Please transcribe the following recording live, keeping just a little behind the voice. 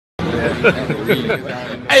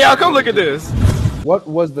Hey, y'all, come look at this. What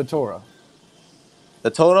was the Torah? The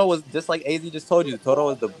Torah was just like AZ just told you. The Torah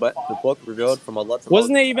was the book revealed from Allah to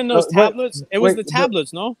Wasn't Moses. it even those tablets? It was the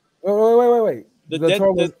tablets, no? Wait. The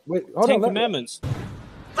Torah was, hold Ten on, Commandments.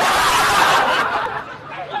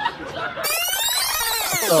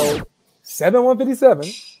 So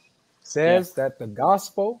 7157 says that the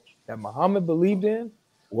gospel that Muhammad believed in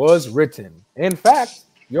was written. In fact,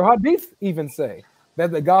 your hadith even say that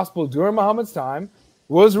the gospel during Muhammad's time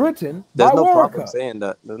was written There's by no Waraka. problem saying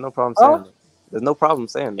that. There's no problem saying that. There's no problem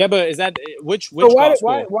saying that. Yeah, but is that which So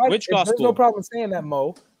gospel? Which if gospel? there's no problem saying that,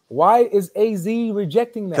 Mo. Why is AZ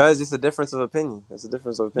rejecting that? Because it's a difference of opinion. It's a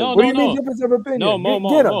difference of opinion. What do you mean difference of opinion? No,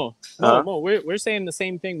 Mo. We're saying the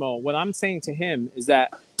same thing, Mo. What I'm saying to him is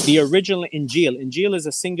that the original Injil is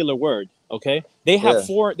a singular word. Okay, they have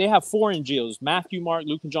four. They have four Injils: Matthew, Mark,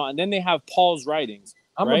 Luke, and John, and then they have Paul's writings.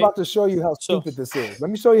 I'm about to show you how stupid this is.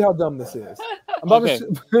 Let me show you how dumb this is. Let me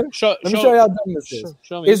show you how dumb this is.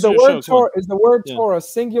 Show me. Is the word Torah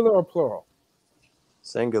singular or plural?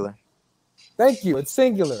 Singular. Thank you. It's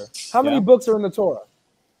singular. How many books are in the Torah?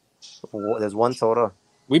 There's one Torah.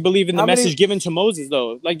 We believe in the message given to Moses,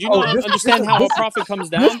 though. Like, do you not understand how a prophet comes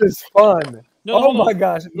down? This is fun. Oh my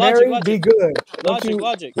gosh, Mary, be good.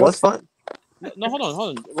 Logic. What's fun? No, hold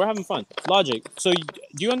on. We're having fun. Logic. So, do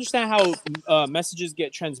you understand how messages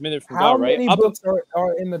get transmitted from God, right? How many books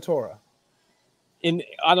are in the Torah?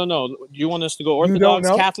 I don't know. Do you want us to go Orthodox,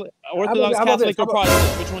 Catholic, or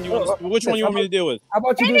Protestant? Which one you want me to deal with? How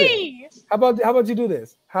about you do this? How about you do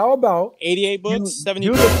this? How about 88 books, 70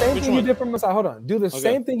 do books? the same thing you did for Messiah. Hold on. Do the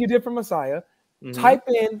same thing you did for Messiah. Type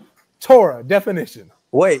in Torah definition.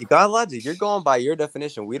 Wait, Godlogic, you're going by your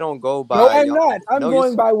definition. We don't go by. No, I'm not. I'm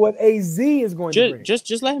going by what AZ is going to bring.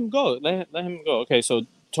 Just let him go. Let him go. Okay, so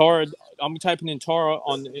Torah. I'm typing in Torah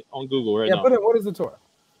on Google right now. Yeah, put in what is the Torah?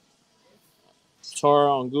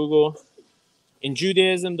 Torah on Google. In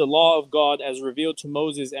Judaism, the law of God as revealed to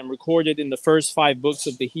Moses and recorded in the first 5 books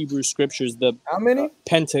of the Hebrew scriptures, the how many?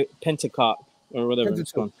 Pentateuch or whatever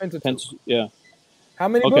it's called. Yeah. How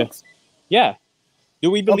many books? Yeah. Do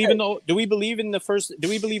we believe Do we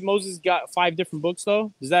believe Moses got 5 different books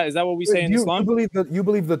though? Is that what we say in Islam? You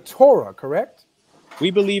believe the Torah, correct? We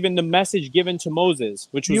believe in the message given to Moses,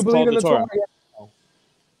 which was called the Torah.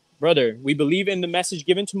 Brother, we believe in the message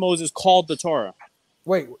given to Moses called the Torah.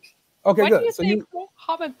 Wait. Okay, what good. Do you think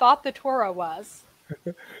Muhammad thought the Torah was?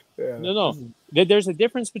 No. There's a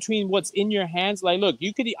difference between what's in your hands. Like, look,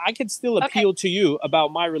 I could still appeal to you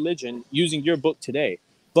about my religion using your book today.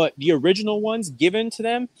 But the original ones given to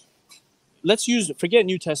them, forget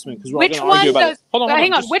New Testament because we're all going to argue about it. Hold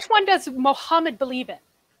on. Which one does Muhammad believe in?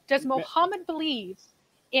 Does Muhammad believe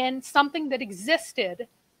in something that existed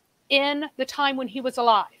in the time when he was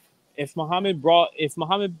alive? If Muhammad,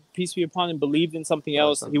 peace be upon him, believed in something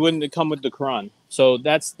else, he wouldn't have come with the Quran. So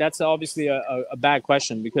that's obviously a bad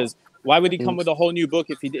question because why would he come with a whole new book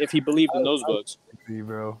if he believed in those books?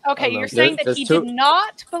 Okay, you're saying that he did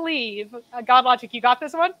not believe Godlogic. You got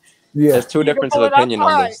this one? Yeah, there's 2 differences of opinion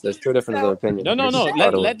on this. There's 2 differences of opinion. No.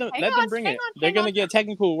 Let them bring it. They're gonna get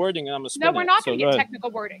technical wording, and I'm gonna spin it. No, we're not gonna get technical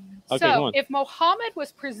wording. So if Muhammad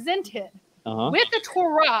was presented with the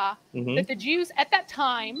Torah that the Jews at that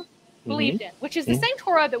time believed in, which is the same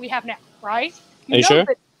Torah that we have now, right? Are you sure?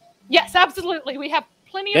 Yes, absolutely. We have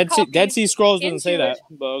plenty of copies. Dead Sea Scrolls didn't say that,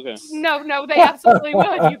 but okay. No, they absolutely would.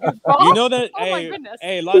 You goofball. You know that? My goodness.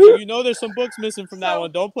 Hey, Logic, you know there's some books missing from that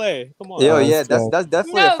one. Don't play. Come on. Yo, yeah, that's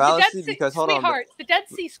definitely a fallacy because hold on. The Dead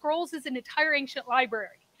Sea Scrolls is an entire ancient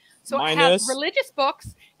library. So it has religious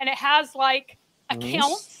books and it has like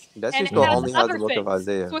accounts. Dead Sea Scrolls only has the book of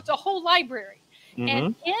Isaiah. So it's a whole library.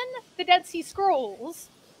 And in the Dead Sea Scrolls,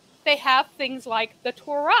 they have things like the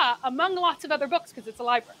Torah, among lots of other books, because it's a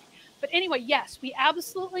library. But anyway, yes, we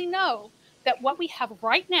absolutely know that what we have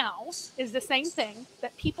right now is the same thing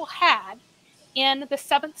that people had in the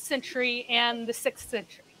 7th century and the 6th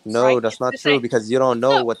century. No, right? That's not true because you don't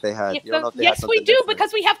know what they had. You don't know if they yes, had we do different.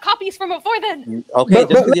 Because we have copies from before then. Okay, just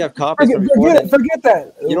because you have copies from before then. Forget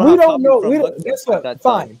that. We don't know. Guess what?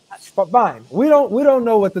 Fine. We don't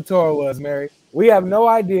know what the Torah was, Mary. We have no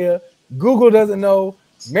idea. Google doesn't know.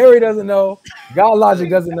 Mary doesn't know. Godlogic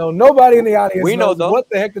doesn't know. Nobody in the audience knows what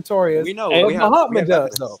the heck the Torah is. We know. But Muhammad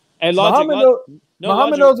does, though. And Muhammad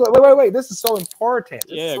knows. Wait. This is so important.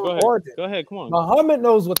 Go ahead. Come on. Muhammad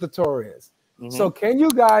knows what the Torah is. So can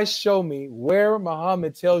you guys show me where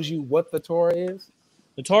Muhammad tells you what the Torah is?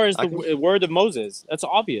 The Torah is the word of Moses. That's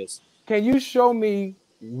obvious. Can you show me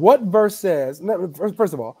what verse says?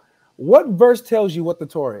 First of all, what verse tells you what the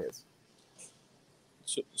Torah is?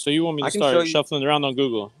 So you want me to start shuffling around on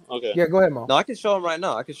Google? Okay. Yeah, go ahead, Mo. No, I can show him right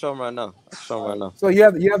now. So you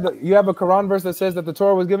have a Quran verse that says that the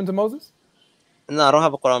Torah was given to Moses? No, I don't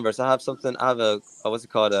have a Quran verse. I have a what's it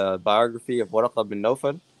called? A biography of Waraqah bin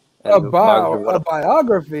Nawfal. A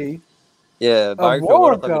biography? Yeah, biography of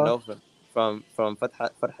Waraqah bin Nawfal from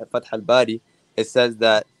Fath al-Bari. It says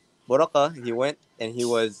that Waraqah, he went and he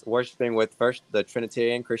was worshiping with first the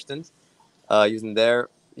Trinitarian Christians, using their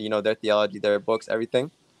theology, their books,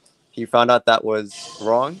 everything. He found out that was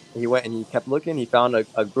wrong. He went and he kept looking. He found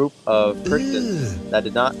a group of Christians that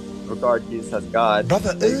did not regard Jesus as God.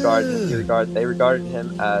 They regarded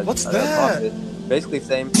him as a prophet. Basically,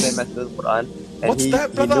 same message as the Quran. And he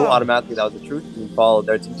knew automatically that was the truth. He followed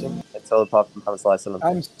their teaching until the Prophet Muhammad ﷺ.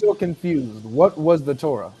 I'm still confused. What was the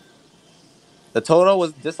Torah? The Torah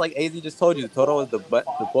was just like AZ just told you. The Torah was the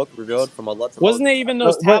book revealed from Allah. Wasn't it even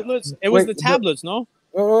those tablets? It was the tablets, no?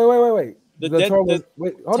 Wait. The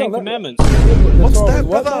Ten Commandments. What's that,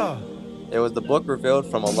 brother? It was the book revealed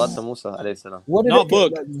from Allah to Musa alayhi salam. Not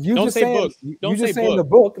book. Don't say book. Don't say book. The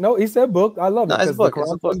book. No, he said book. I love it because the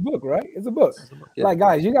Quran is a book, right? It's a book. Yeah. Like,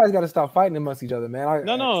 guys, you guys got to stop fighting amongst each other, man.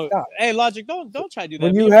 No. Hey, Logic, don't try to do that.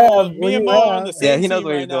 When me and Mo are on the same team. He knows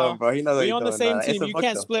what he's doing, bro. He knows what he's doing. We're on the same team.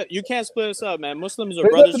 You can't split us up, man. Muslims are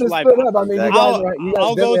There's brothers for life.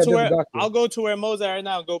 I'll go to where Mo's at right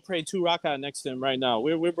now and go pray 2 rak'ah next to him right now.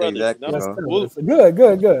 We're brothers. Exactly,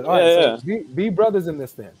 good. All right, so be brothers in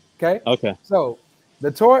this then. Okay. So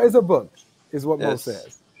the Torah is a book, is what Mo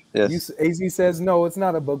says. Yes. AZ says no, it's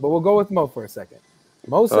not a book, but we'll go with Mo for a second.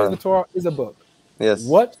 Mo says the Torah is a book. Yes.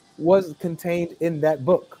 What was contained in that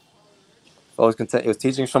book? It was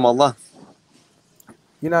teachings from Allah.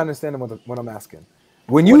 You're not understanding what I'm asking.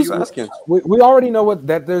 What are you asking? We already know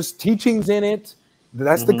that there's teachings in it.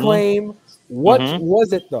 That's the claim. What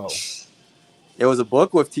was it though? It was a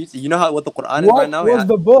book with teaching. You know what the Quran is right now? What was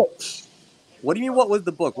the book? What do you mean? What was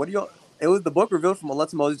the book? It was the book revealed from Allah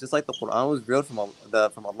to Moses, just like the Quran was revealed from Allah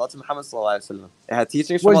to Muhammad sallallahu alaihi wasallam. It had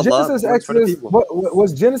teachings from Allah.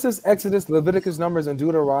 Was Genesis, Exodus, Leviticus, Numbers, and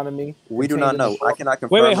Deuteronomy? We do not know. I cannot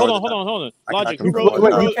confirm. Wait, hold on. Logic.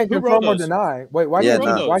 You can't confirm or deny. Wait, why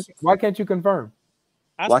can't you confirm?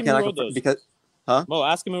 Why can't I confirm? Because, Mo,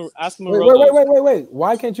 ask him. Wait.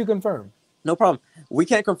 Why can't you confirm? No problem. We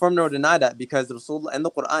can't confirm nor deny that because the Rasul in the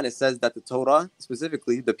Quran it says that the Torah,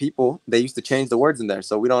 specifically the people, they used to change the words in there,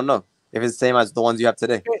 so we don't know if it's the same as the ones you have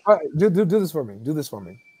today. Hey, do this for me.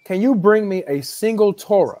 Can you bring me a single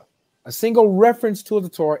Torah, a single reference to the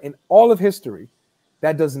Torah in all of history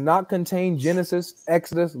that does not contain Genesis,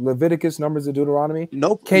 Exodus, Leviticus, Numbers, and Deuteronomy?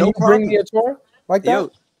 Can you bring me a Torah like that?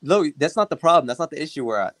 No, that's not the problem. That's not the issue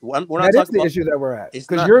we're at. That is the issue that we're at.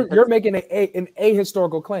 Because you're making an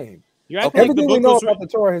ahistorical claim. Everything we know about the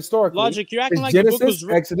Torah historically Logic, you're acting like Genesis, the book was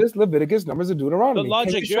Exodus, Leviticus, Numbers, and Deuteronomy.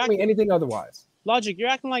 Logic, can you show me anything otherwise? Logic, you're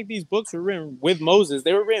acting like these books were written with Moses.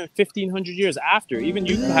 They were written 1,500 years after. Even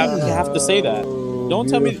you have to say that. Don't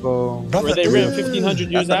tell me were they written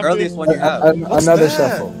 1,500 years after? The earliest one you have. Another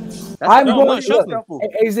shuffle. I'm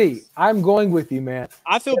going with you, man.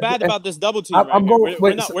 I feel bad about this double team.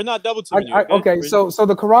 We're not double teaming you. Okay, so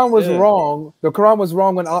the Quran was wrong. The Quran was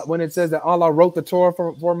wrong when it says that Allah wrote the Torah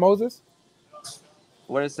for Moses.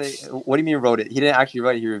 What did it say? What do you mean wrote it? He didn't actually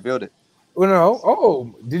write it. He revealed it. Well, no.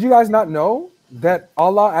 Oh, did you guys not know that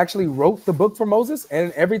Allah actually wrote the book for Moses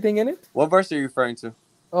and everything in it? What verse are you referring to?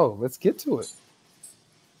 Oh, let's get to it.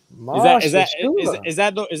 Is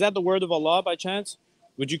that the word of Allah by chance?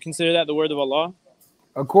 Would you consider that the word of Allah?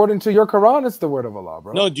 According to your Quran, it's the word of Allah,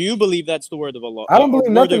 bro. No, do you believe that's the word of Allah? I don't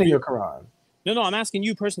believe nothing in your Quran. No, I'm asking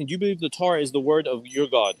you personally. Do you believe the Torah is the word of your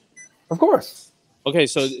God? Of course. Okay,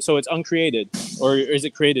 so it's uncreated, or is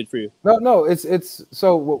it created for you? No, it's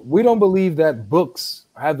so we don't believe that books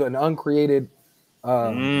have an uncreated type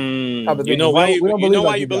of thing. You know why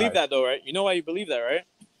you believe that though, right? You know why you believe that, right?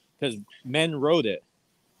 Because men wrote it.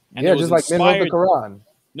 And it was just like men wrote the Quran.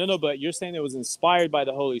 No, but you're saying it was inspired by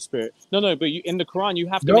the Holy Spirit. No, but in the Quran you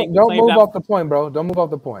have to don't move off the point, bro. Don't move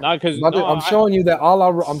off the point. I'm showing you that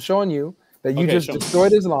I'm showing you that you just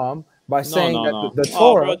destroyed Islam. By saying that the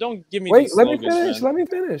Torah. Bro, don't give me let me finish.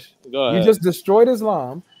 Go ahead. You just destroyed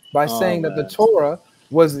Islam by saying that the Torah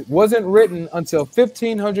wasn't written until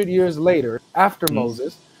 1,500 years later after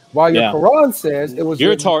Moses, while your Quran says it was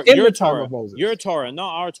your Torah in the time of Moses. Your Torah,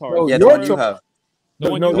 not our Torah. Yeah, the one you have.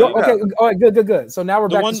 Okay, all right, good. So now we're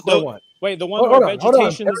back to square one. Wait, the one where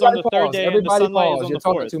vegetation is on the third day and the sunlight is on the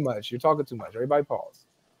fourth. You're talking too much. Everybody pause.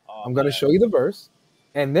 I'm going to show you the verse,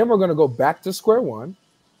 and then we're going to go back to square one.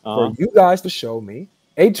 For you guys to show me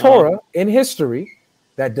a Torah in history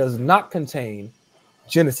that does not contain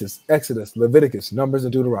Genesis, Exodus, Leviticus, Numbers,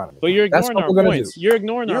 and Deuteronomy. But you're ignoring our points. You're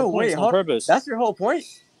ignoring our points on purpose. That's your whole point.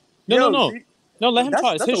 No. Let him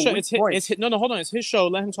talk. It's his show. No, hold on. It's his show.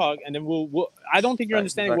 Let him talk, and then we'll. I don't think you're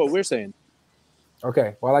understanding what we're saying.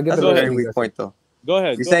 Okay. Well, I get that's a very weak point, though. Go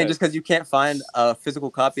ahead. You're saying just because you can't find a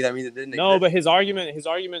physical copy, that means it didn't exist? No, but his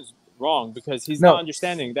argument's wrong because he's not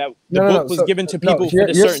understanding that the book was given to people for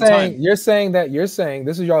a certain time. You're saying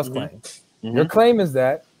this is y'all's claim. Your claim is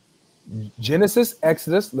that Genesis,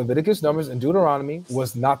 Exodus, Leviticus, Numbers, and Deuteronomy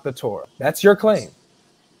was not the Torah. That's your claim.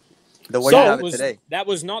 The way you have it today. That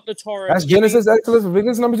was not the Torah. That's Genesis, Exodus,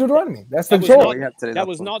 Leviticus, Numbers, Deuteronomy. That's the Torah. That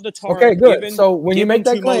was not the Torah. Okay, good. So when you make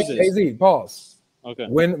that claim, AZ, pause. Okay.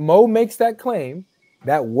 When Mo makes that claim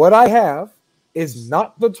that what I have is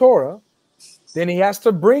not the Torah, then he has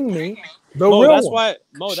to bring me the real one. That's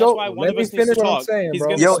why one of us needs to talk.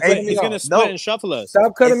 He's gonna split and shuffle us.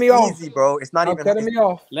 Stop cutting me off. Easy, bro. It's not even cutting me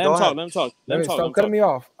off. Let him talk. Stop cutting me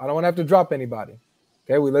off. I don't want to have to drop anybody.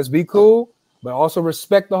 Okay, let's be cool, but also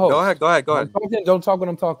respect the host. Go ahead. Don't talk when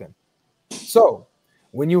I'm talking. So,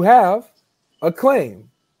 when you have a claim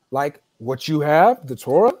like what you have, the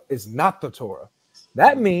Torah is not the Torah.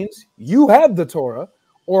 That means you have the Torah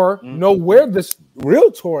or know where this real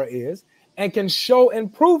Torah is and can show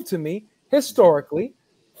and prove to me historically,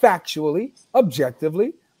 factually,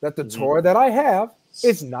 objectively that the Torah that I have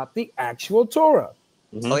is not the actual Torah.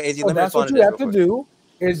 Okay, so that's what you have to do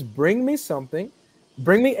is bring me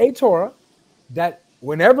a Torah that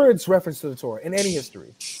whenever it's referenced to the Torah in any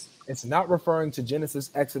history, it's not referring to Genesis,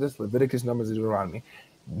 Exodus, Leviticus, Numbers, and Deuteronomy.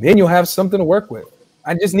 Then you'll have something to work with.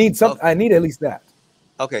 I just need something. I need at least that.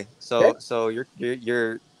 Okay, so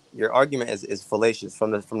your argument is fallacious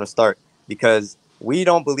from the start, because we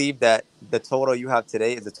don't believe that the Torah you have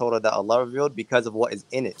today is the Torah that Allah revealed because of what is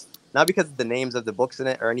in it, not because of the names of the books in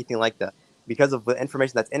it or anything like that. Because of the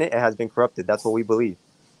information that's in it, it has been corrupted. That's what we believe.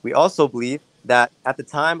 We also believe that at the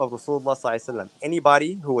time of Rasulullah Sallallahu Alaihi Wasallam,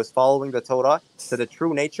 anybody who was following the Torah to the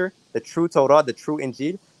true nature, the true Torah, the true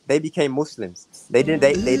Injil, they became Muslims. They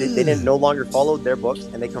didn't no longer follow their books,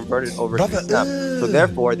 and they converted over to Islam. So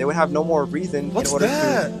therefore, they would have no more reason in order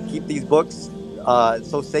to keep these books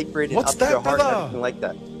so sacred and up to their heart and everything like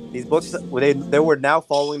that. These books, they were now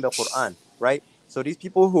following the Quran, right? So these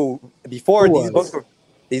people who before these books were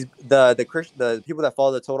the people that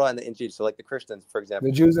follow the Torah and the Injil, so like the Christians, for example,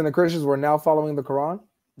 the Jews and the Christians were now following the Quran.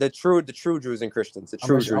 The true Jews and Christians.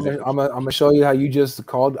 I'm gonna show you how you just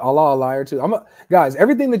called Allah a liar too. Guys,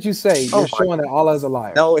 everything that you say, you're showing that Allah is a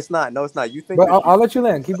liar. No, it's not. You think? But I'll let you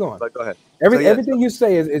land. Keep going. But go ahead. Everything you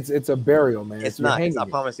say is it's a burial, man. It's not. I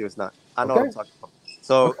promise you, it's not. I know what I'm talking about.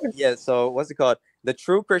 So So what's it called? The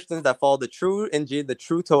true Christians that follow the true Injil, the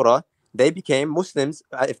true Torah, they became Muslims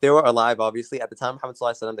if they were alive. Obviously, at the time of Muhammad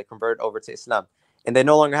Sallallahu Alaihi Wasallam, they converted over to Islam. And they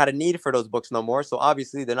no longer had a need for those books no more. So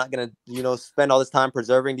obviously, they're not gonna, spend all this time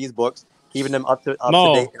preserving these books, keeping them up to date and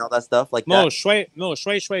all that stuff like that. Okay,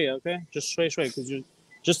 just shui, because you're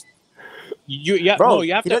just Bro,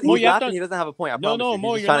 you have to. He doesn't have a point.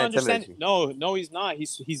 Mo, you're not understanding. No, he's not.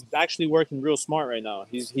 He's actually working real smart right now.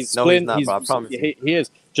 He's splitting. No, he's not, bro. I promise he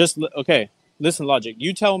is. Just okay. Listen, Logic.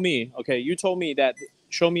 You tell me. Okay, you told me that.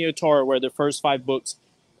 Show me a Torah where the first 5 books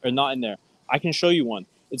are not in there. I can show you one.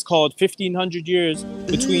 It's called 1,500 years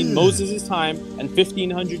between Moses' time and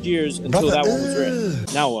 1,500 years until that one was written.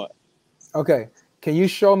 Now what? Okay. Can you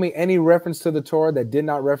show me any reference to the Torah that did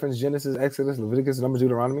not reference Genesis, Exodus, Leviticus, Numbers,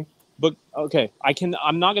 Deuteronomy? But okay,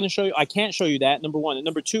 I'm not going to show you. I can't show you that. Number one, and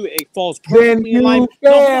number two, it falls perfectly in line.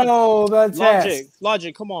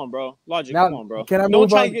 Logic. Come on, bro. Come on, bro. Can I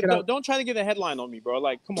move on? Don't try to get a headline on me, bro.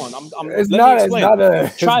 Like, come on. It's not.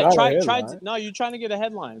 Try. No, you're trying to get a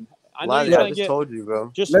headline. I know I just told you,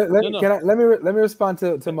 bro. Let me respond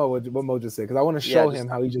to Mo what Mo just said, because I want to show him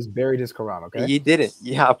how he just buried his Quran. Okay. He didn't.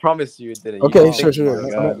 Yeah, I promise you, it didn't. Okay,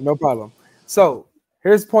 sure. No problem. So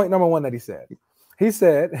here's point number 1 that he said. He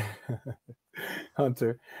said,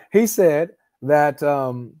 Hunter. He said that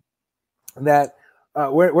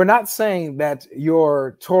we're not saying that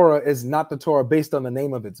your Torah is not the Torah based on the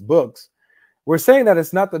name of its books. We're saying that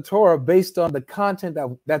it's not the Torah based on the content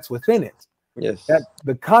that's within it. Yes. That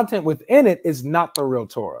the content within it is not the real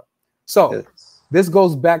Torah. So this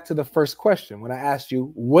goes back to the first question when I asked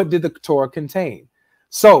you, what did the Torah contain?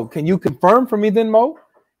 So can you confirm for me then, Mo,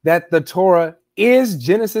 that the Torah is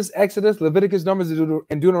Genesis, Exodus, Leviticus, Numbers,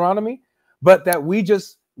 and Deuteronomy, but that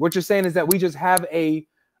what you're saying is that we just have a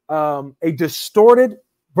distorted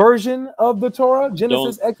verson of the Torah,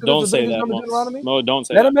 Genesis, Exodus, Leviticus, Numbers, Deuteronomy? Mo, don't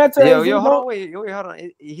say that. Hold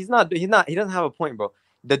on. He's not. He doesn't have a point, bro.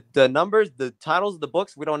 The numbers, the titles of the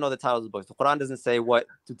books, we don't know the titles of the books. The Quran doesn't say what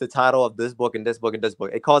the title of this book and this book and this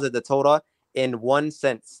book. It calls it the Torah in one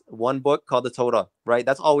sense, one book called the Torah, right?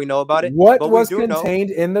 That's all we know about it. What was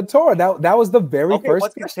contained in the Torah? That was the very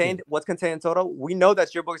first question. What's contained in Torah? We know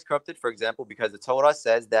that your book is corrupted, for example, because the Torah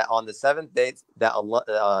says that on the seventh day that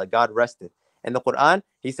Allah, God rested. In the Quran,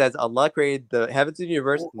 He says Allah created the heavens and the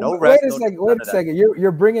universe. No rest. Wait a second.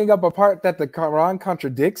 You're bringing up a part that the Quran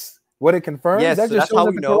contradicts what it confirms. Yes, that so just that's how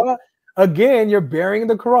we know. Quran, again, you're burying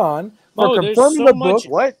the Quran for confirming the book.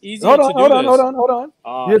 What? Hold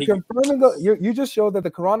on. You're confirming you just showed that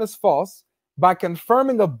the Quran is false by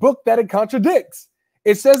confirming a book that it contradicts.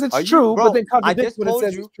 It says it's true, but then contradicts what it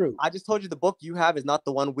says is true. I just told you the book you have is not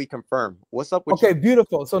the one we confirm. What's up with you? Okay,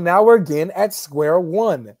 beautiful. So now we're again at square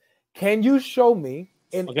one. Can you show me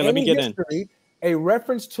in any history a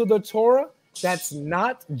reference to the Torah that's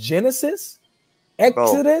not Genesis,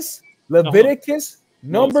 Exodus, Leviticus,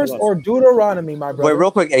 Numbers, or Deuteronomy, my brother? Wait, real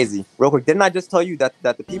quick, AZ. Real quick. Didn't I just tell you that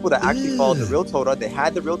the people that actually followed the real Torah, they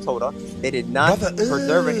had the real Torah, they did not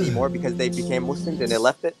preserve it anymore because they became Muslims and they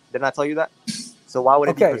left it? Didn't I tell you that? So why would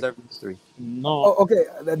it be preserved in history? No. Oh, okay,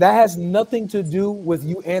 that has nothing to do with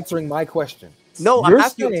you answering my question. No, you're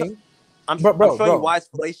saying. I'm showing you why it's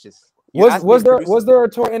fallacious. Was there a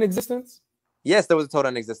Torah in existence? Yes, there was a Torah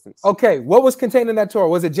in existence. Okay, what was contained in that Torah?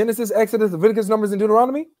 Was it Genesis, Exodus, Leviticus, Numbers, and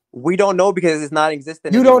Deuteronomy? We don't know because it's not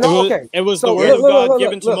existent. You don't know? Okay. It was the word of God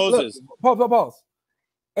given to Moses. Pause.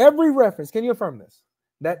 Every reference, can you affirm this?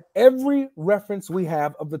 That every reference we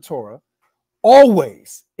have of the Torah,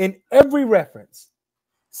 always, in every reference,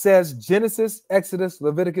 says Genesis, Exodus,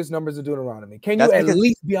 Leviticus, Numbers, and Deuteronomy. Can you at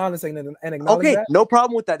least be honest and acknowledge that? Okay, no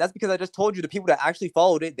problem with that. That's because I just told you the people that actually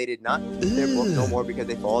followed it, they did not keep their book no more because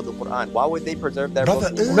they followed the Quran. Why would they preserve their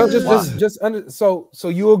book? No, so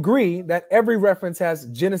you agree that every reference has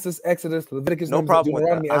Genesis, Exodus, Leviticus, Numbers, and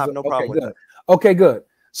Deuteronomy. I have no problem with that. Okay, good.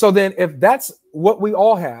 So then if that's what we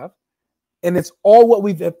all have, and it's all what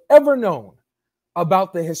we've ever known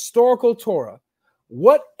about the historical Torah,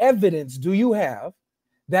 what evidence do you have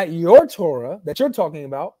that your Torah that you're talking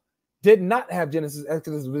about did not have Genesis,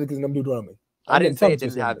 Exodus, Leviticus, and Deuteronomy? I didn't say it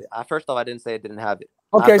didn't have it. First off, I didn't say it didn't have it.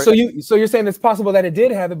 Okay, so you're saying it's possible that it did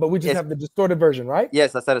have it, but we just have the distorted version, right?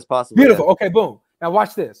 Yes, I said it's possible. Beautiful. Yeah. Okay, boom. Now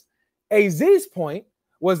watch this. AZ's point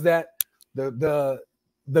was that the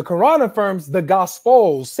Quran affirms the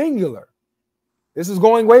gospel singular. This is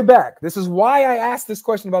going way back. This is why I asked this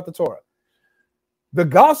question about the Torah. The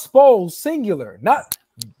gospel singular, not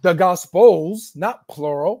the Gospels, not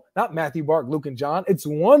plural, not Matthew, Mark, Luke, and John. It's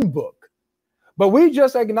one book. But we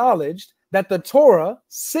just acknowledged that the Torah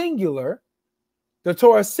singular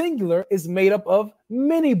is made up of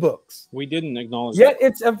many books. We didn't acknowledge that.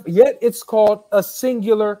 Yet it's called a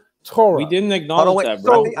singular Torah. We didn't acknowledge that,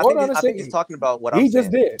 bro. I think he's talking about what I'm saying. He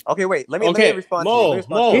just did. Okay, wait. Let me respond.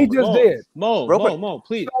 He just did. Mo,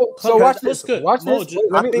 please. So watch this. Watch this.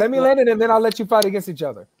 Let me land it, and then I'll let you fight against each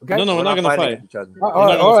other. Okay? No, we're not gonna fight each other. All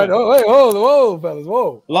right. Oh, wait. Whoa, fellas.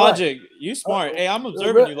 Whoa. Logic, you smart. Hey, I'm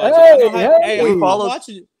observing you, Logic. Hey, we follow.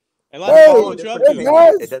 Watching. Hey, Logic, what you up to?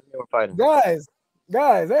 It doesn't mean we're fighting.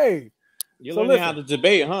 Guys, hey. You're learning how to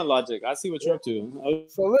debate, huh, Logic? I see what you're up to.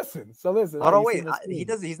 So listen. Hold on, wait.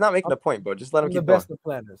 He's not making a point, bro. Just let him keep the best going. of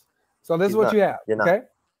planners. So this is what you have. Okay.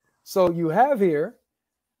 So you have here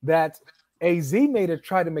that AZ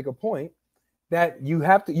try to make a point that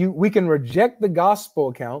we can reject the gospel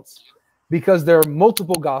accounts because there are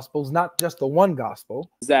multiple gospels, not just the one gospel.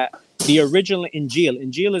 Is that the original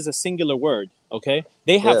Injil is a singular word. Okay.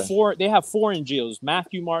 They have four Injils: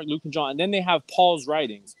 Matthew, Mark, Luke, and John, and then they have Paul's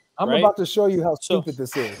writings. I'm about to show you how stupid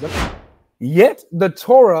this is. Yet the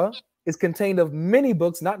Torah is contained of many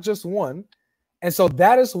books, not just one. And so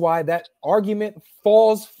that is why that argument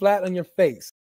falls flat on your face.